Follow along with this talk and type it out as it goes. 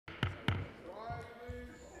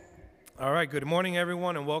All right, good morning,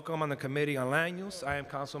 everyone, and welcome on the Committee on Land Use. I am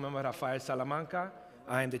Councilmember Rafael Salamanca.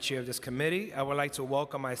 I am the chair of this committee. I would like to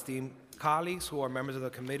welcome my esteemed colleagues who are members of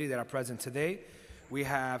the committee that are present today. We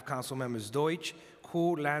have Council Members Deutsch,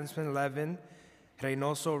 Kuhl, Landsman, Levin,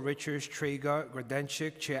 Reynoso, Richards, Traeger,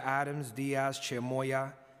 Grodenchik, Chair Adams, Diaz, Chair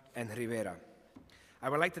Moya, and Rivera. I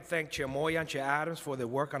would like to thank Chair Moya and Chair Adams for their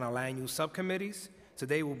work on our land use subcommittees.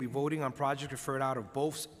 Today we'll be voting on projects referred out of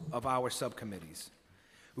both of our subcommittees.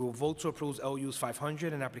 We will vote to approve LUs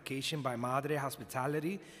 500, an application by Madre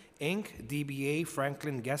Hospitality, Inc., DBA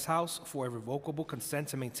Franklin Guest House for a revocable consent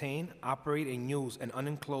to maintain, operate, and use an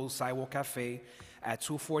unenclosed sidewalk cafe at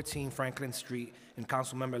 214 Franklin Street in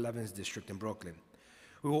Councilmember Levin's district in Brooklyn.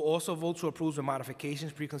 We will also vote to approve the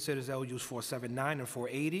modifications pre-considered LUs 479 and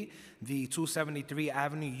 480, the 273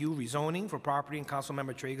 Avenue U rezoning for property in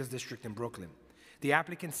Councilmember Traeger's district in Brooklyn. The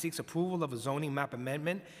applicant seeks approval of a zoning map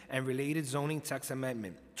amendment and related zoning text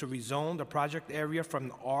amendment to rezone the project area from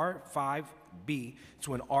the R5B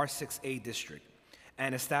to an R6A district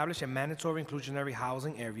and establish a mandatory inclusionary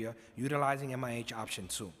housing area utilizing MIH Option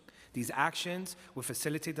 2. These actions will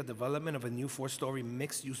facilitate the development of a new 4-story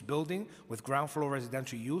mixed-use building with ground floor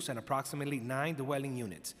residential use and approximately 9 dwelling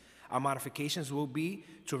units. Our modifications will be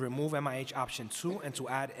to remove MIH Option 2 and to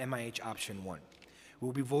add MIH Option 1. We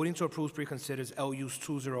will be voting to approve pre-considered LUs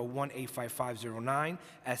 201-85509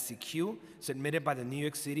 SCQ submitted by the New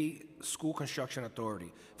York City School Construction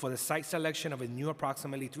Authority for the site selection of a new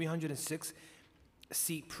approximately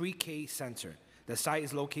 306-seat pre-K center. The site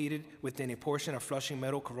is located within a portion of Flushing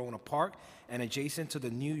Meadow Corona Park and adjacent to the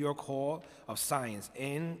New York Hall of Science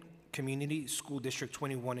in Community School District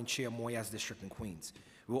 21 in Chair Moya's district in Queens.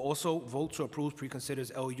 We will also vote to approve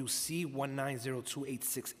pre-considered LUC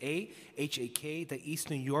 1902868A HAK, the East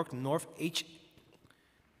New York North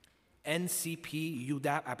NCP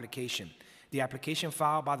UDAP application. The application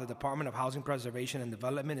filed by the Department of Housing Preservation and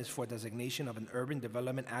Development is for designation of an Urban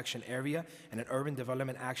Development Action Area and an Urban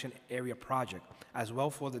Development Action Area project, as well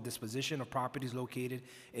for the disposition of properties located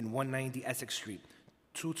in 190 Essex Street,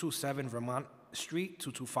 227 Vermont Street,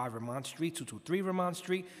 225 Vermont Street, 223 Vermont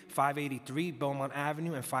Street, 583 Belmont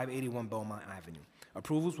Avenue, and 581 Belmont Avenue.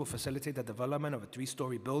 Approvals will facilitate the development of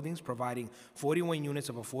 3-story buildings, providing 41 units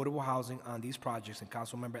of affordable housing on these projects in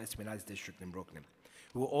Councilmember Espinal's district in Brooklyn.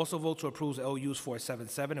 We will also vote to approve LUs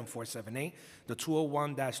 477 and 478, the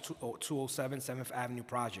 201-207 7th Avenue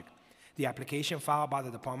project. The application filed by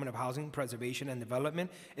the Department of Housing Preservation and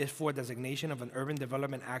Development is for designation of an Urban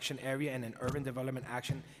Development Action Area and an Urban Development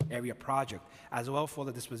Action Area project, as well for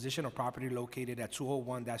the disposition of property located at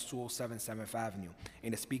 201-207 7th Avenue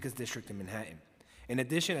in the Speaker's District in Manhattan. In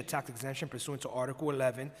addition, a tax exemption pursuant to Article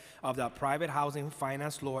 11 of the Private Housing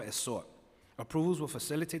Finance Law is sought. Approvals will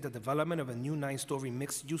facilitate the development of a new 9-story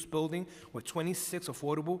mixed-use building with 26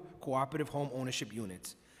 affordable cooperative home ownership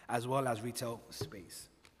units, as well as retail space.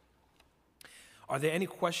 Are there any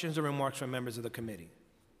questions or remarks from members of the committee?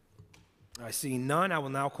 I see none. I will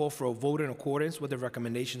now call for a vote in accordance with the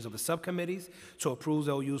recommendations of the subcommittees to approve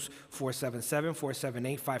LUs 477,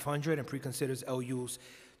 478, 500, and pre-considered LUs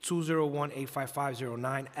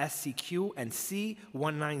 201-85509 SCQ and C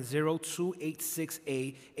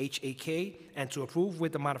 1902868A HAK, and to approve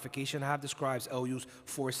with the modification I have described LUs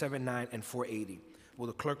 479 and 480. Will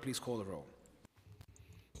the clerk please call the roll?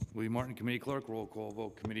 Willie Martin, Committee Clerk. Roll call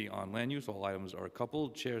vote. Committee on Land Use. All items are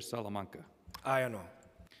coupled. Chair Salamanca. Aye or no?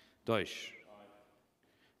 Deutsch. Aye.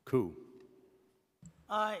 Koo.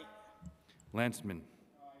 Aye. Landsman.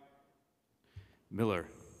 Aye. Miller.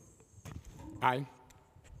 Aye.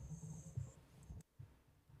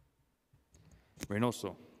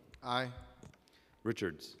 Reynoso. Aye.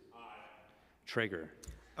 Richards. Aye. Traeger.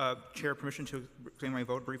 Chair, permission to explain my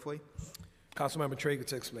vote briefly? Councilmember Traeger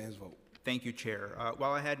to explain his vote. Thank you, Chair.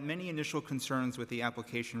 While I had many initial concerns with the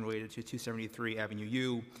application related to 273 Avenue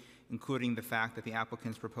U, including the fact that the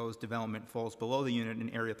applicant's proposed development falls below the unit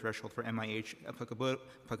and area threshold for MIH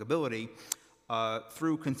applicability,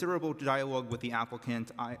 through considerable dialogue with the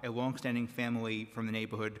applicant, a longstanding family from the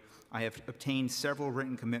neighborhood, I have obtained several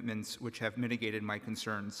written commitments which have mitigated my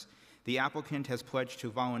concerns. The applicant has pledged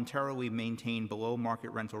to voluntarily maintain below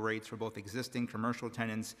market rental rates for both existing commercial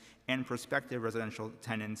tenants and prospective residential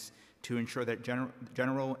tenants to ensure that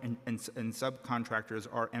general and subcontractors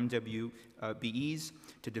are MWBEs,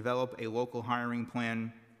 to develop a local hiring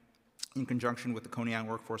plan in conjunction with the Coney Island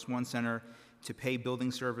Workforce One Center, to pay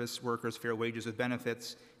building service workers fair wages with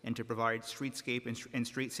benefits, and to provide streetscape and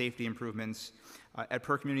street safety improvements. At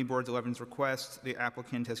Per Community Board's 11th request, the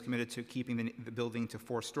applicant has committed to keeping the building to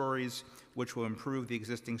 4 stories, which will improve the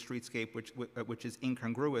existing streetscape, which is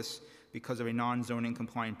incongruous because of a non-zoning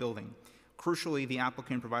compliant building. Crucially, the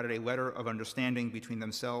applicant provided a letter of understanding between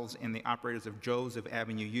themselves and the operators of Joe's of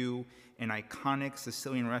Avenue U, an iconic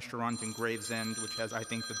Sicilian restaurant in Gravesend, which has, I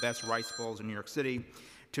think, the best rice bowls in New York City,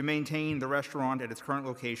 to maintain the restaurant at its current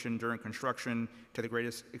location during construction to the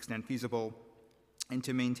greatest extent feasible, and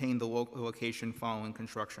to maintain the location following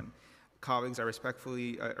construction. Colleagues, I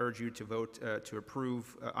respectfully urge you to vote to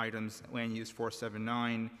approve items land use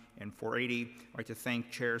 479 and 480. I'd like to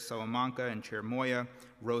thank Chair Salamanca and Chair Moya,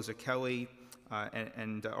 Rosa Kelly,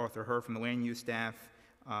 and Arthur Herr from the land use staff,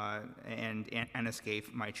 and Anna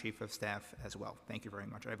Scaife, my chief of staff, as well. Thank you very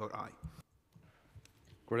much. I vote aye.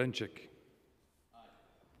 Grodenchik.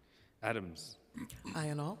 Adams.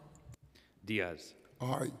 Aye on all. Diaz.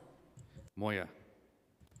 Aye. Moya.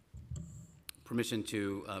 Permission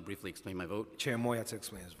to briefly explain my vote. Chair Moya to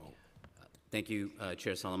explain his vote. Thank you,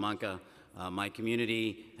 Chair Salamanca. My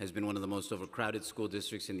community has been one of the most overcrowded school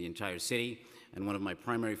districts in the entire city, and one of my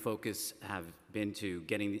primary focus have been to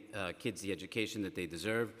getting kids the education that they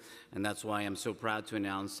deserve, and that's why I'm so proud to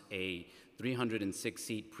announce a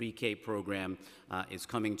 306-seat pre-K program is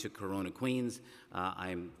coming to Corona, Queens.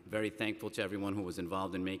 I'm very thankful to everyone who was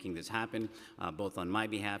involved in making this happen, both on my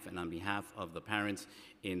behalf and on behalf of the parents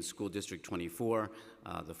in School District 24.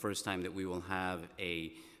 The first time that we will have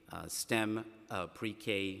a STEM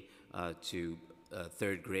pre-K to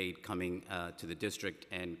third grade coming to the district,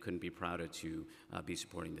 and couldn't be prouder to be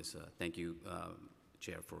supporting this. Thank you,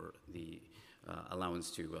 Chair, for the allowance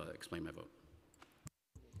to explain my vote.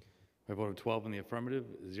 By a vote of 12 in the affirmative,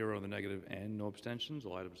 0 in the negative, and no abstentions,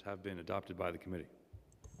 all items have been adopted by the committee.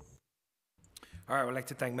 All right, I would like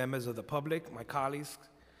to thank members of the public, my colleagues,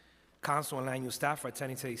 council and land use staff for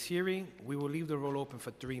attending today's hearing. We will leave the roll open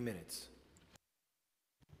for 3 minutes.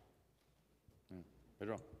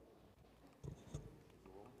 Pedro.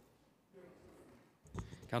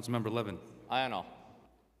 Councilmember Levin. Aye on all.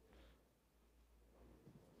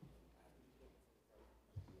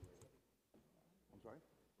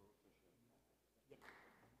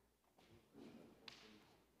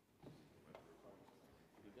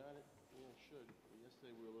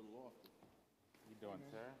 Yesterday we were a little off. How you doing,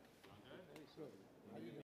 sir?